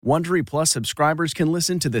Wondery Plus subscribers can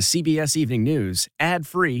listen to the CBS Evening News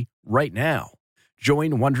ad-free right now.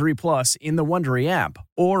 Join Wondery Plus in the Wondery app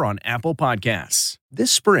or on Apple Podcasts.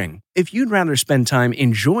 This spring, if you'd rather spend time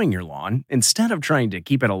enjoying your lawn instead of trying to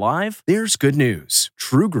keep it alive, there's good news.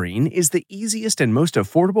 True Green is the easiest and most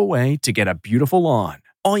affordable way to get a beautiful lawn.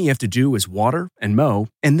 All you have to do is water and mow,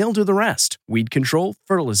 and they'll do the rest. Weed control,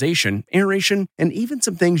 fertilization, aeration, and even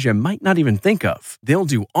some things you might not even think of. They'll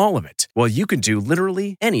do all of it, while you can do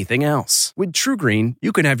literally anything else. With True Green,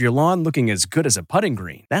 you can have your lawn looking as good as a putting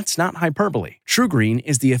green. That's not hyperbole. True Green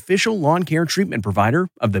is the official lawn care treatment provider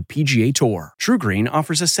of the PGA Tour. True Green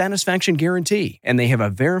offers a satisfaction guarantee, and they have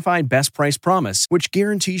a verified best price promise, which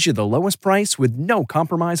guarantees you the lowest price with no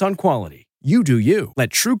compromise on quality. You do you. Let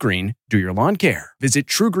True Green do your lawn care. Visit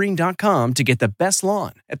TrueGreen.com to get the best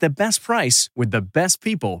lawn at the best price with the best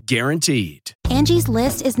people guaranteed. Angie's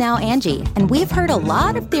List is now Angie, and we've heard a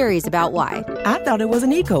lot of theories about why. I thought it was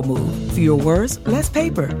an eco move. Fewer words, less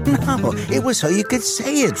paper. No, it was so you could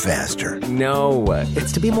say it faster. No,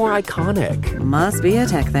 it's to be more iconic. Must be a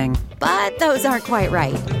tech thing. But those aren't quite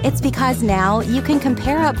right. It's because now you can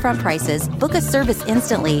compare upfront prices, book a service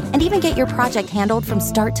instantly, and even get your project handled from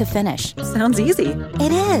start to finish. Sounds easy.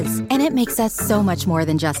 It is, and it makes us so much more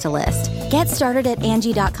than just a list. Get started at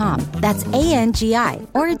Angie.com. That's ANGI,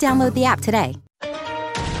 or download the app today.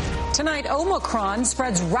 Tonight, Omicron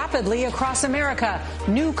spreads rapidly across America.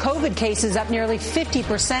 New COVID cases up nearly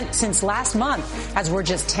 50% since last month, as we're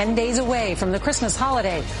just 10 days away from the Christmas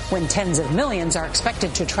holiday, when tens of millions are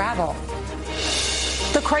expected to travel.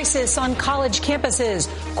 The crisis on college campuses,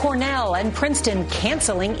 Cornell and Princeton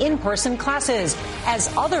canceling in-person classes,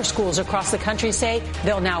 as other schools across the country say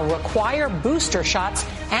they'll now require booster shots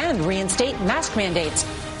and reinstate mask mandates.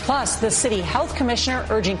 Plus, the city health commissioner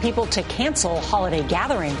urging people to cancel holiday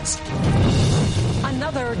gatherings.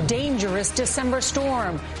 Another dangerous December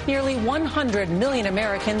storm. Nearly 100 million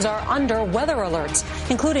Americans are under weather alerts,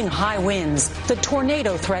 including high winds, the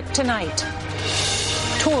tornado threat tonight.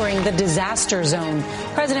 Touring the disaster zone,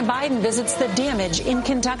 President Biden visits the damage in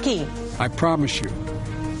Kentucky. I promise you,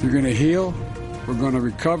 you're going to heal, we're going to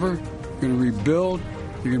recover, you're going to rebuild,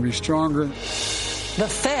 you're going to be stronger. The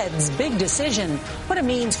Fed's big decision, what it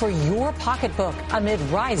means for your pocketbook amid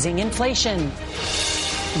rising inflation.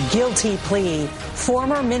 Guilty plea.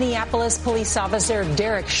 Former Minneapolis police officer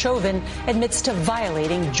Derek Chauvin admits to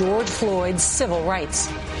violating George Floyd's civil rights.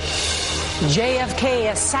 JFK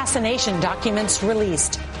assassination documents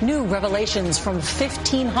released. New revelations from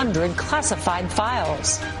 1,500 classified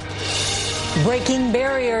files. Breaking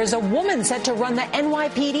barriers. A woman set to run the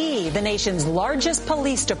NYPD, the nation's largest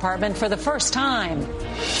police department, for the first time.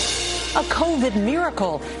 A COVID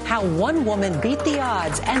miracle. How one woman beat the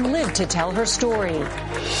odds and lived to tell her story.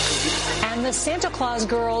 And the Santa Claus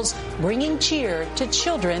girls bringing cheer to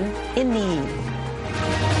children in need.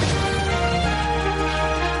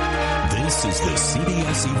 This is the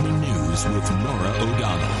CBS Evening News with Norah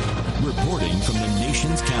O'Donnell, reporting from the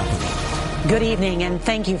nation's capital. Good evening, and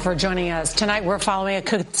thank you for joining us. Tonight, we're following a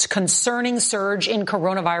concerning surge in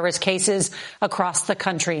coronavirus cases across the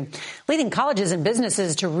country, leading colleges and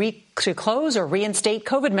businesses to close or reinstate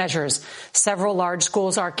COVID measures. Several large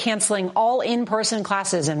schools are canceling all in-person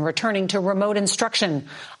classes and returning to remote instruction.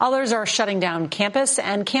 Others are shutting down campus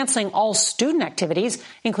and canceling all student activities,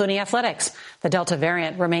 including athletics. The Delta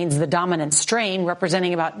variant remains the dominant strain,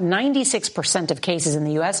 representing about 96% of cases in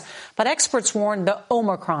the U.S., but experts warn the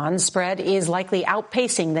Omicron spread is likely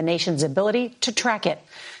outpacing the nation's ability to track it.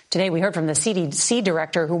 Today, we heard from the CDC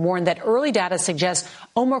director, who warned that early data suggests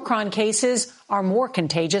Omicron cases are more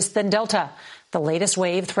contagious than Delta. The latest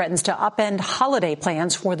wave threatens to upend holiday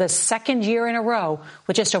plans for the second year in a row,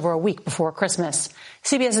 with just over a week before Christmas.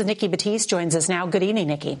 CBS's Nikki Batiste joins us now. Good evening,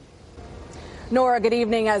 Nikki. Norah, good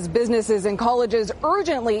evening. As businesses and colleges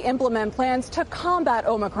urgently implement plans to combat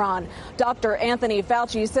Omicron, Dr. Anthony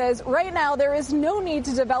Fauci says right now there is no need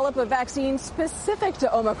to develop a vaccine specific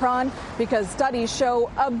to Omicron because studies show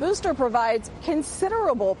a booster provides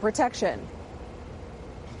considerable protection.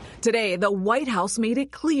 Today, the White House made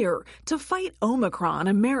it clear to fight Omicron,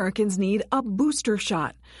 Americans need a booster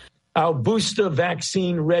shot. Our booster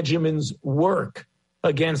vaccine regimens work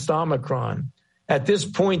against Omicron. At this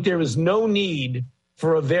point, there is no need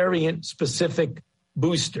for a variant-specific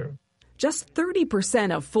booster. Just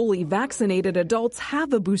 30% of fully vaccinated adults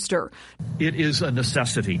have a booster. It is a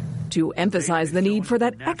necessity. To emphasize the need for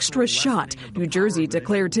that extra shot, New Jersey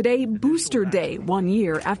declared today Booster Day, 1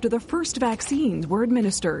 year after the first vaccines were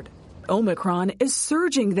administered. Omicron is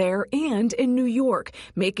surging there and in New York,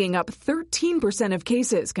 making up 13% of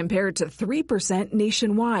cases compared to 3%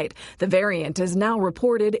 nationwide. The variant is now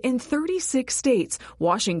reported in 36 states,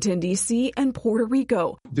 Washington, D.C., and Puerto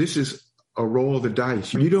Rico. This is a roll of the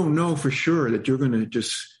dice. You don't know for sure that you're going to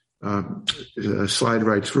just slide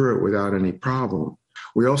right through it without any problem.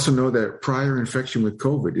 We also know that prior infection with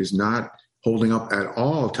COVID is not holding up at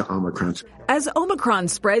all to Omicron. As Omicron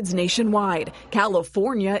spreads nationwide,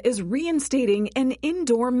 California is reinstating an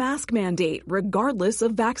indoor mask mandate regardless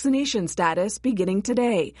of vaccination status beginning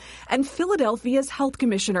today. And Philadelphia's health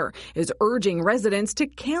commissioner is urging residents to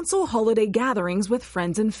cancel holiday gatherings with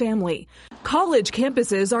friends and family. College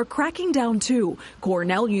campuses are cracking down too.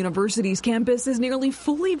 Cornell University's campus is nearly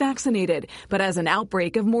fully vaccinated, but has an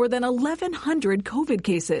outbreak of more than 1,100 COVID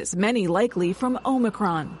cases, many likely from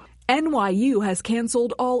Omicron. NYU has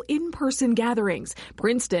canceled all in-person gatherings.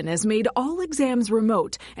 Princeton has made all exams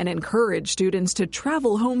remote and encouraged students to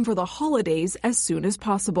travel home for the holidays as soon as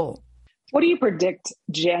possible. What do you predict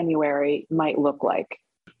January might look like?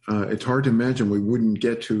 It's hard to imagine we wouldn't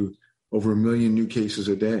get to over 1 million new cases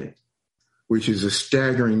a day, which is a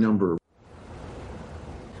staggering number.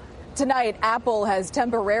 Tonight, Apple has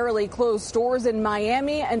temporarily closed stores in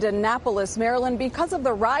Miami and Annapolis, Maryland, because of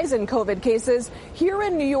the rise in COVID cases. Here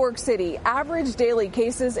in New York City, average daily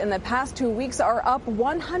cases in the past 2 weeks are up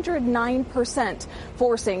 109%,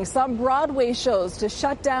 forcing some Broadway shows to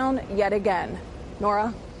shut down yet again.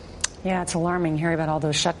 Norah? Yeah, it's alarming hearing about all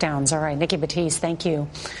those shutdowns. All right, Nikki Batiste, thank you.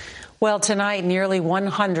 Well, tonight, nearly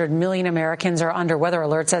 100 million Americans are under weather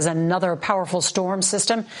alerts as another powerful storm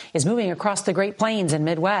system is moving across the Great Plains and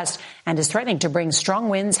Midwest and is threatening to bring strong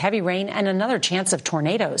winds, heavy rain, and another chance of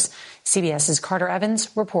tornadoes. CBS's Carter Evans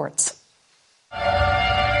reports.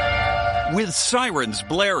 With sirens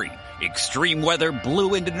blaring, extreme weather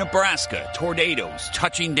blew into Nebraska, tornadoes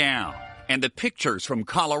touching down. And the pictures from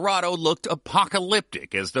Colorado looked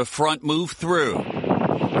apocalyptic as the front moved through.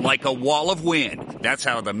 Like a wall of wind. That's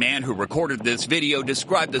how the man who recorded this video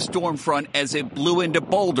described the storm front as it blew into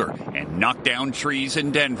Boulder and knocked down trees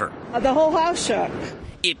in Denver. The whole house shook.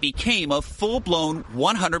 It became a full-blown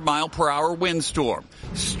 100-mile-per-hour windstorm.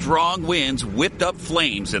 Strong winds whipped up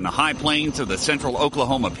flames in the high plains of the central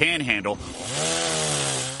Oklahoma panhandle.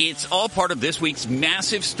 It's all part of this week's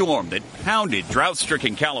massive storm that pounded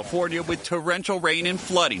drought-stricken California with torrential rain and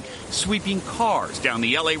flooding, sweeping cars down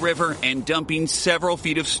the LA River and dumping several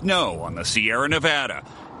feet of snow on the Sierra Nevada.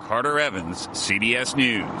 Carter Evans, CBS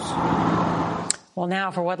News. Well, now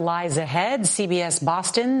for what lies ahead, CBS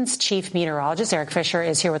Boston's chief meteorologist Eric Fisher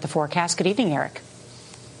is here with the forecast. Good evening, Eric.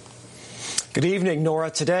 Good evening,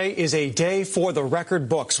 Norah. Today is a day for the record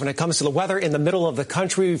books. When it comes to the weather in the middle of the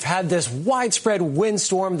country, we've had this widespread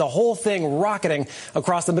windstorm, the whole thing rocketing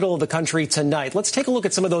across the middle of the country tonight. Let's take a look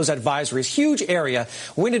at some of those advisories. Huge area.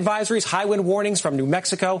 Wind advisories, high wind warnings from New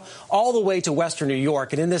Mexico all the way to western New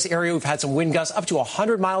York. And in this area, we've had some wind gusts up to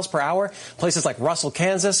 100 miles per hour. Places like Russell,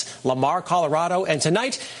 Kansas, Lamar, Colorado. And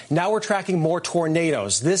tonight, now we're tracking more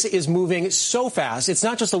tornadoes. This is moving so fast. It's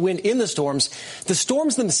not just the wind in the storms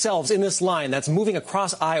themselves in this line that's moving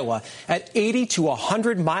across Iowa at 80 to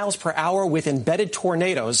 100 miles per hour with embedded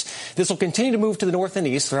tornadoes. This will continue to move to the north and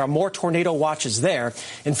east. There are more tornado watches there.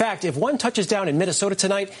 In fact, if one touches down in Minnesota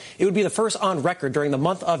tonight, it would be the first on record during the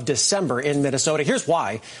month of December in Minnesota. Here's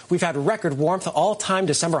why. We've had record warmth. All-time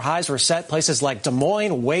December highs were set. Places like Des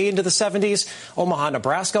Moines, way into the 70s. Omaha,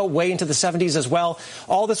 Nebraska, way into the 70s as well.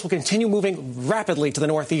 All this will continue moving rapidly to the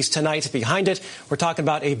northeast tonight. Behind it, we're talking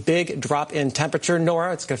about a big drop in temperature,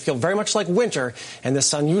 Norah. It's going to feel very much like winter, and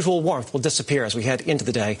this unusual warmth will disappear as we head into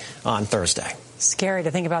the day on Thursday. Scary to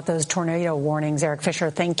think about those tornado warnings. Eric Fisher,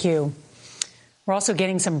 thank you. We're also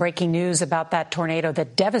getting some breaking news about that tornado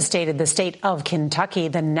that devastated the state of Kentucky.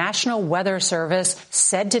 The National Weather Service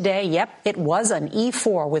said today, yep, it was an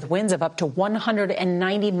E4 with winds of up to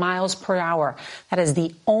 190 miles per hour. That is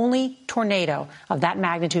the only tornado of that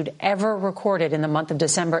magnitude ever recorded in the month of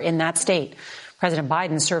December in that state. President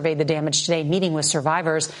Biden surveyed the damage today, meeting with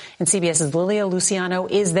survivors, and CBS's Lilia Luciano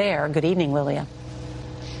is there. Good evening, Lilia.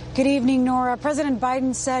 Good evening, Norah. President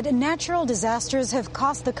Biden said natural disasters have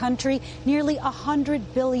cost the country nearly $100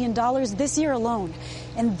 billion this year alone.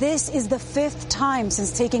 And this is the fifth time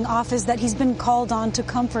since taking office that he's been called on to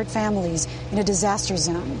comfort families in a disaster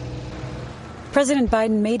zone. President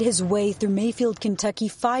Biden made his way through Mayfield, Kentucky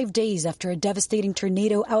 5 days after a devastating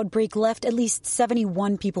tornado outbreak left at least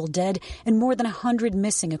 71 people dead and more than 100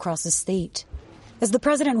 missing across the state. As the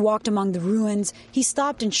president walked among the ruins, he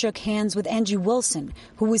stopped and shook hands with Angie Wilson,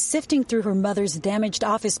 who was sifting through her mother's damaged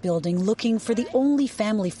office building looking for the only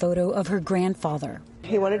family photo of her grandfather.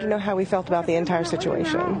 He wanted to know how we felt about the entire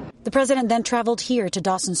situation. The president then traveled here to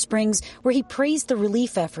Dawson Springs, where he praised the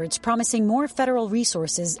relief efforts, promising more federal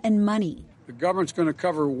resources and money. The government's going to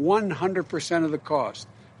cover 100% of the cost.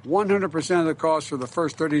 100% of the cost for the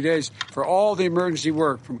first 30 days for all the emergency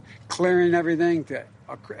work, from clearing everything to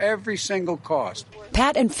every single cost.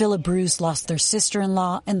 Pat and Philip Bruce lost their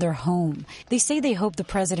sister-in-law and their home. They say they hope the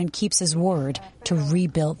president keeps his word to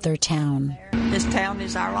rebuild their town. This town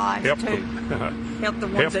is our life, too. Help the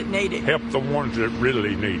ones that need it. Help the ones that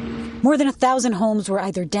really need it. More than 1,000 homes were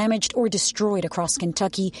either damaged or destroyed across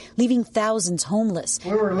Kentucky, leaving thousands homeless.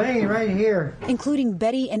 We were laying right here. Including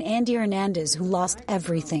Betty and Andy Hernandez, who lost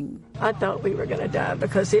everything. I thought we were going to die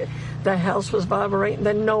because the house was vibrating.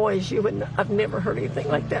 The noise, I've never heard anything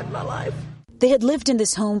like that in my life. They had lived in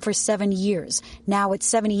this home for 7 years. Now at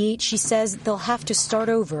 78, she says they'll have to start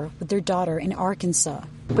over with their daughter in Arkansas.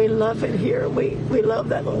 We love it here. We love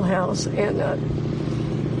that little house.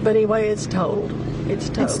 But anyway, it's totaled. It's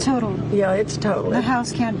total. Yeah, it's total. The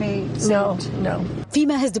house can't be saved. No.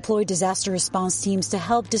 FEMA has deployed disaster response teams to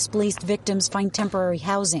help displaced victims find temporary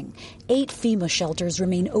housing. 8 FEMA shelters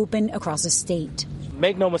remain open across the state.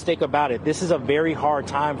 Make no mistake about it, this is a very hard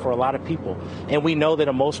time for a lot of people. And we know that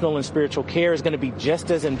emotional and spiritual care is going to be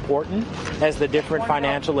just as important as the different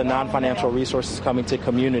financial and non-financial resources coming to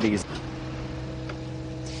communities.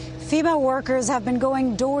 FEMA workers have been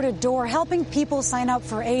going door to door, helping people sign up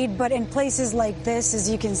for aid. But in places like this, as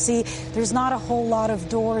you can see, there's not a whole lot of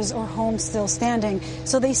doors or homes still standing.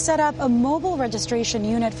 So they set up a mobile registration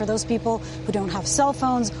unit for those people who don't have cell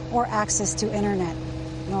phones or access to internet.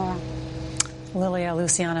 Norah. Lilia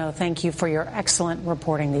Luciano, thank you for your excellent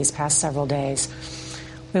reporting these past several days.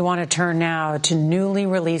 We want to turn now to newly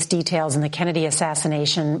released details in the Kennedy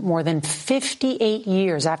assassination. More than 58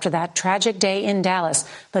 years after that tragic day in Dallas,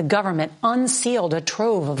 the government unsealed a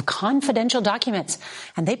trove of confidential documents,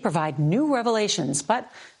 and they provide new revelations, but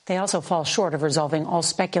they also fall short of resolving all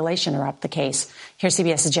speculation about the case. Here's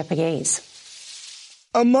CBS's Jeff Pegues.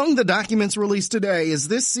 Among the documents released today is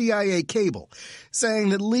this CIA cable saying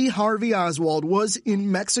that Lee Harvey Oswald was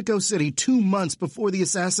in Mexico City 2 months before the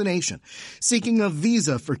assassination, seeking a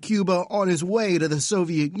visa for Cuba on his way to the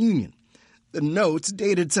Soviet Union. The notes,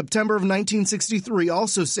 dated September of 1963,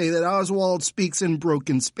 also say that Oswald speaks in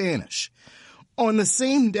broken Spanish. On the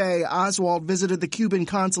same day, Oswald visited the Cuban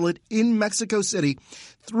consulate in Mexico City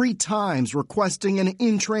 3 times, requesting an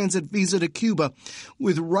in-transit visa to Cuba,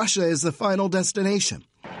 with Russia as the final destination.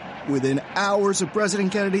 Within hours of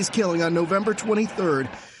President Kennedy's killing on November 23rd,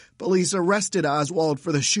 police arrested Oswald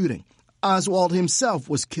for the shooting. Oswald himself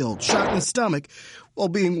was killed, shot in the stomach, while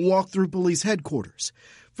being walked through police headquarters.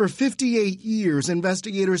 For 58 years,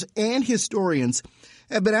 investigators and historians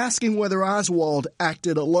have been asking whether Oswald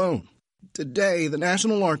acted alone. Today, the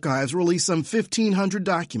National Archives released some 1,500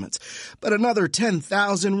 documents, but another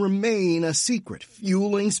 10,000 remain a secret,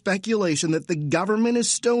 fueling speculation that the government is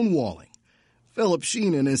stonewalling. Philip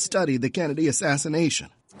Sheenan has studied the Kennedy assassination.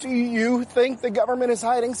 Do you think the government is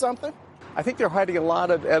hiding something? I think they're hiding a lot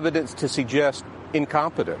of evidence to suggest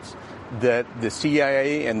incompetence, that the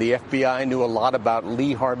CIA and the FBI knew a lot about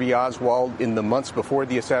Lee Harvey Oswald in the months before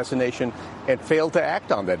the assassination and failed to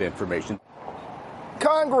act on that information.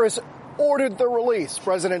 Congress ordered the release.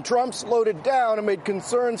 President Trump slowed it down amid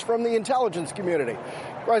concerns from the intelligence community.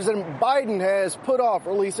 President Biden has put off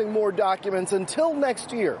releasing more documents until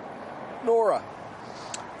next year. Norah.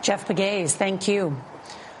 Jeff Pegues, thank you.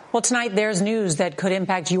 Well, tonight there's news that could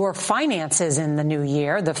impact your finances in the new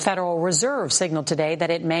year. The Federal Reserve signaled today that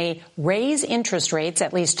it may raise interest rates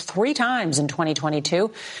at least 3 times in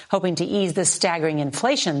 2022, hoping to ease the staggering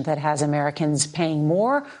inflation that has Americans paying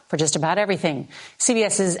more for just about everything.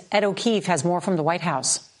 CBS's Ed O'Keefe has more from the White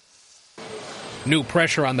House. New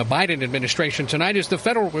pressure on the Biden administration tonight as the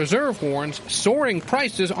Federal Reserve warns soaring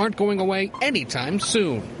prices aren't going away anytime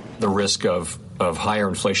soon. The risk of higher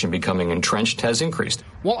inflation becoming entrenched has increased.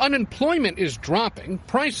 While unemployment is dropping,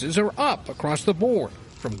 prices are up across the board,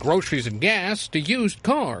 from groceries and gas to used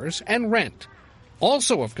cars and rent.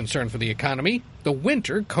 Also of concern for the economy, the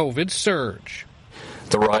winter COVID surge.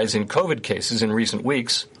 The rise in COVID cases in recent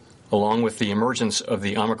weeks, along with the emergence of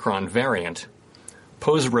the Omicron variant,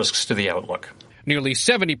 pose risks to the outlook. Nearly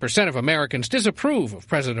 70% of Americans disapprove of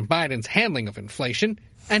President Biden's handling of inflation,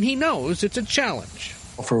 and he knows it's a challenge.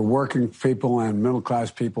 For working people and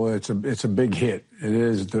middle-class people, it's a big hit. It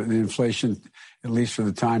is. The inflation, at least for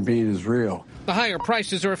the time being, is real. The higher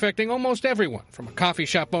prices are affecting almost everyone, from a coffee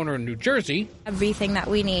shop owner in New Jersey. Everything that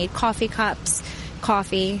we need, coffee cups,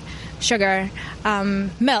 coffee, sugar,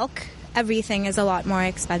 milk. Everything is a lot more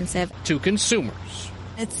expensive. To consumers.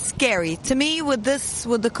 It's scary. To me, with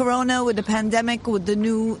the corona, with the pandemic, with the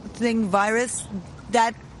new virus,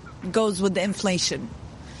 that goes with the inflation.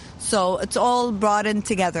 So it's all brought in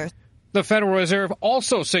together. The Federal Reserve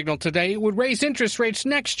also signaled today it would raise interest rates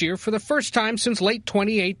next year for the first time since late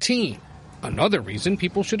 2018. Another reason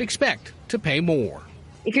people should expect to pay more.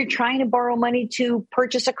 If you're trying to borrow money to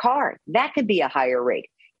purchase a car, that could be a higher rate.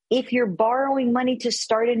 If you're borrowing money to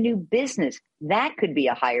start a new business, that could be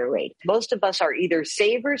a higher rate. Most of us are either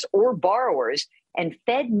savers or borrowers, and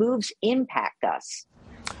Fed moves impact us.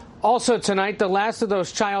 Also tonight, the last of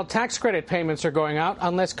those child tax credit payments are going out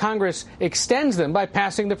unless Congress extends them by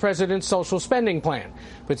passing the president's social spending plan.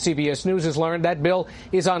 But CBS News has learned that bill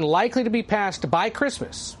is unlikely to be passed by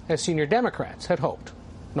Christmas, as senior Democrats had hoped.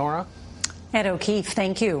 Norah? Ed O'Keefe,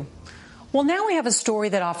 thank you. Well, now we have a story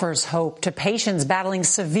that offers hope to patients battling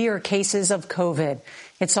severe cases of COVID.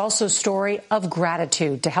 It's also a story of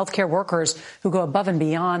gratitude to healthcare workers who go above and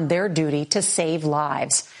beyond their duty to save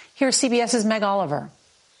lives. Here's CBS's Meg Oliver.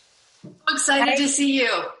 I'm excited to see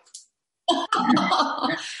you.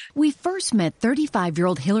 We first met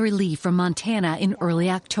 35-year-old Hillary Lee from Montana in early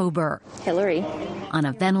October. Hillary. On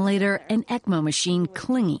a ventilator and ECMO machine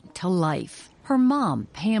clinging to life. Her mom,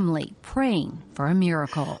 Pam Lee, praying for a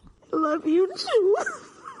miracle. Love you too.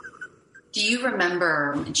 Do you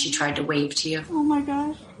remember when she tried to wave to you? Oh my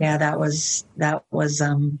gosh. Yeah, that was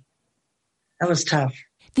tough.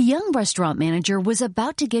 The young restaurant manager was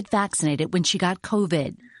about to get vaccinated when she got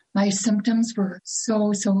COVID. My symptoms were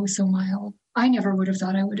so mild. I never would have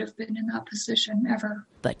thought I would have been in that position ever.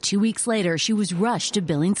 But 2 weeks later, she was rushed to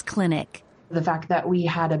Billings Clinic. The fact that we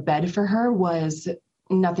had a bed for her was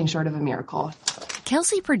nothing short of a miracle.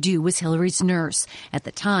 Kelsey Perdue was Hillary's nurse. At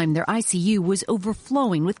the time, their ICU was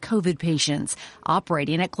overflowing with COVID patients,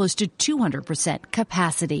 operating at close to 200%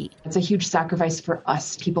 capacity. It's a huge sacrifice for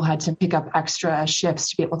us. People had to pick up extra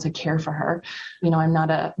shifts to be able to care for her. You know, I'm not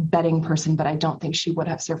a betting person, but I don't think she would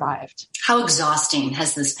have survived. How exhausting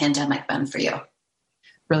has this pandemic been for you?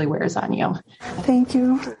 Really wears on you. Thank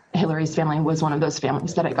you. Hillary's family was one of those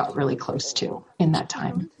families that I got really close to in that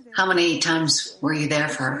time. How many times were you there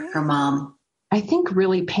for her mom? I think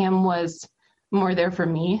really Pam was more there for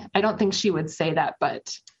me. I don't think she would say that,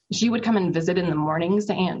 but she would come and visit in the mornings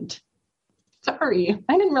and sorry,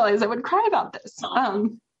 I didn't realize I would cry about this.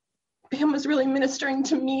 Pam was really ministering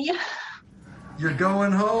to me. You're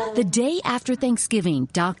going home. The day after Thanksgiving,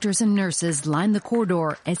 doctors and nurses lined the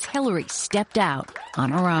corridor as Hillary stepped out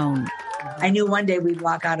on her own. I knew one day we'd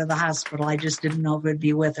walk out of the hospital. I just didn't know if it'd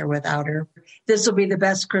be with or without her. This will be the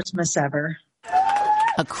best Christmas ever.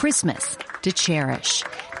 A Christmas to cherish.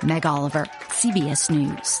 Meg Oliver, CBS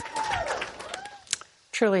News.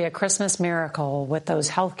 Truly a Christmas miracle with those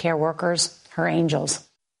healthcare workers, her angels.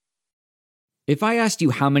 If I asked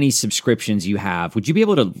you how many subscriptions you have, would you be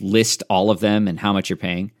able to list all of them and how much you're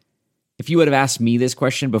paying? If you would have asked me this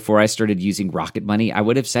question before I started using Rocket Money, I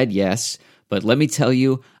would have said yes. But let me tell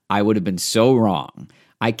you, I would have been so wrong.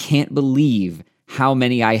 I can't believe how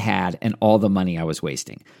many I had and all the money I was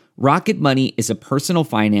wasting. Rocket Money is a personal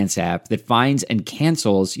finance app that finds and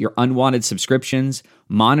cancels your unwanted subscriptions,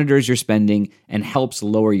 monitors your spending, and helps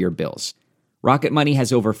lower your bills. Rocket Money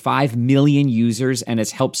has over 5 million users and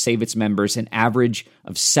has helped save its members an average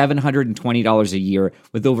of $720 a year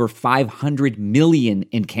with over 500 million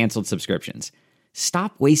in canceled subscriptions.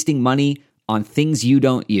 Stop wasting money on things you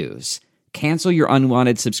don't use. Cancel your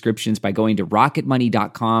unwanted subscriptions by going to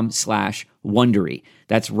rocketmoney.com/Wondery.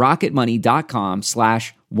 That's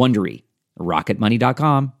rocketmoney.com/Wondery.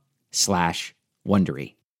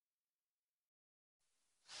 rocketmoney.com/Wondery.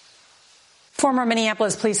 Former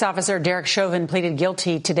Minneapolis police officer Derek Chauvin pleaded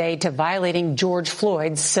guilty today to violating George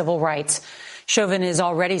Floyd's civil rights. Chauvin is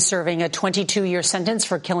already serving a 22-year sentence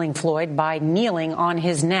for killing Floyd by kneeling on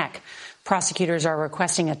his neck. Prosecutors are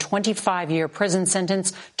requesting a 25-year prison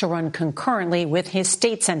sentence to run concurrently with his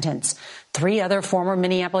state sentence. 3 other former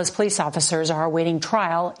Minneapolis police officers are awaiting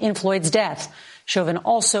trial in Floyd's death. Chauvin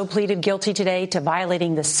also pleaded guilty today to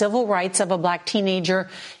violating the civil rights of a black teenager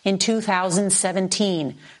in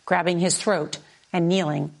 2017, grabbing his throat and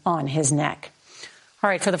kneeling on his neck. All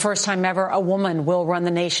right, for the first time ever, a woman will run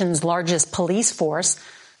the nation's largest police force.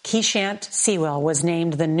 Keishant Sewell was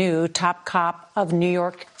named the new top cop of New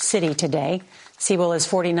York City today. Sewell is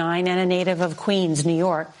 49 and a native of Queens, New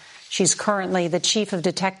York. She's currently the chief of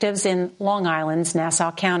detectives in Long Island's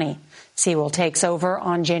Nassau County. Sewell takes over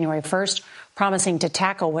on January 1st, promising to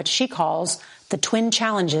tackle what she calls the twin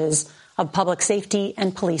challenges of public safety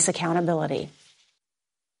and police accountability.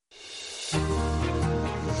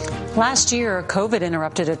 Last year, COVID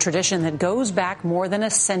interrupted a tradition that goes back more than a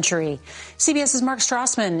century. CBS's Mark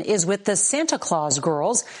Strassman is with the Santa Claus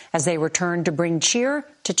girls as they return to bring cheer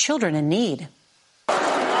to children in need.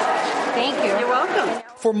 Thank you. You're welcome.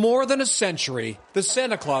 For more than a century, the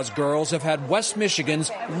Santa Claus girls have had West Michigan's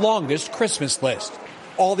longest Christmas list.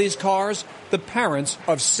 All these cars, the parents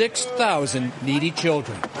of 6,000 needy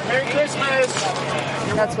children. Merry Christmas!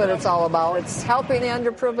 That's what it's all about. It's helping the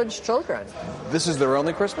underprivileged children. This is their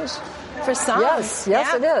only Christmas? For some. Yes,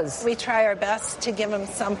 yeah. It is. We try our best to give them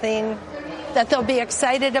something that they'll be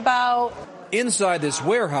excited about. Inside this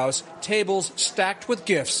warehouse, tables stacked with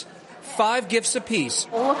gifts. 5 gifts apiece.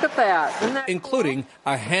 Well, look at that. Including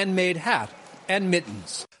a handmade hat and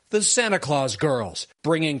mittens. The Santa Claus girls,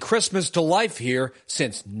 bringing Christmas to life here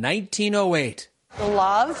since 1908. The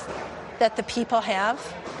love that the people have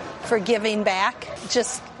for giving back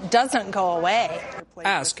just doesn't go away.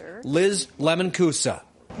 Ask Liz Lemoncusa.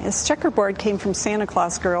 This checkerboard came from Santa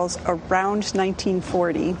Claus girls around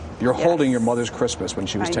 1940. You're holding your mother's Christmas when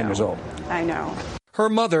she was 10 years old. I know. Her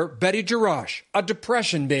mother, Betty Jarash, a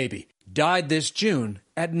Depression baby, died this June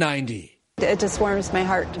at 90. It just warms my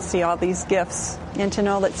heart to see all these gifts and to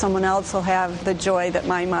know that someone else will have the joy that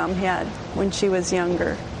my mom had when she was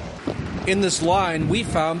younger. In this line, we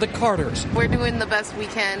found the Carters. We're doing the best we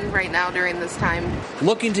can right now during this time.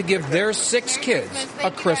 Looking to give their 6 kids a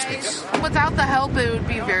Christmas. Without the help, it would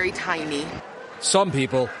be very tiny. Some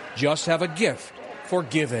people just have a gift for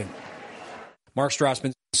giving. Mark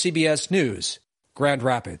Strassman, CBS News, Grand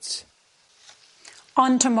Rapids.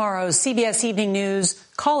 On tomorrow's CBS Evening News,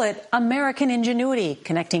 call it American Ingenuity,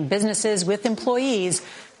 connecting businesses with employees.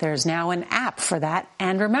 There's now an app for that.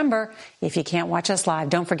 And remember, if you can't watch us live,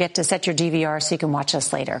 don't forget to set your DVR so you can watch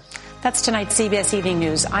us later. That's tonight's CBS Evening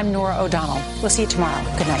News. I'm Norah O'Donnell. We'll see you tomorrow.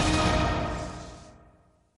 Good night.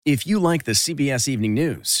 If you like the CBS Evening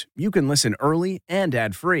News, you can listen early and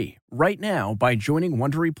ad-free right now by joining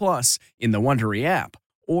Wondery Plus in the Wondery app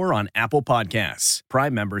or on Apple Podcasts.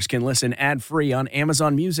 Prime members can listen ad-free on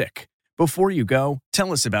Amazon Music. Before you go,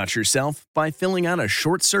 tell us about yourself by filling out a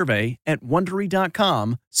short survey at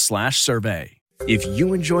Wondery.com/survey. If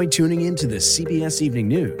you enjoy tuning into the CBS Evening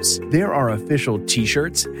News, there are official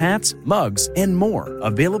t-shirts, hats, mugs, and more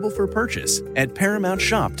available for purchase at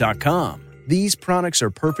ParamountShop.com. These products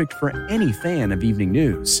are perfect for any fan of evening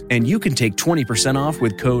news, and you can take 20% off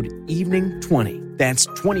with code EVENING20. That's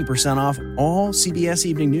 20% off all CBS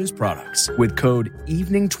Evening News products with code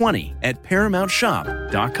EVENING20 at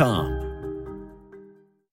ParamountShop.com.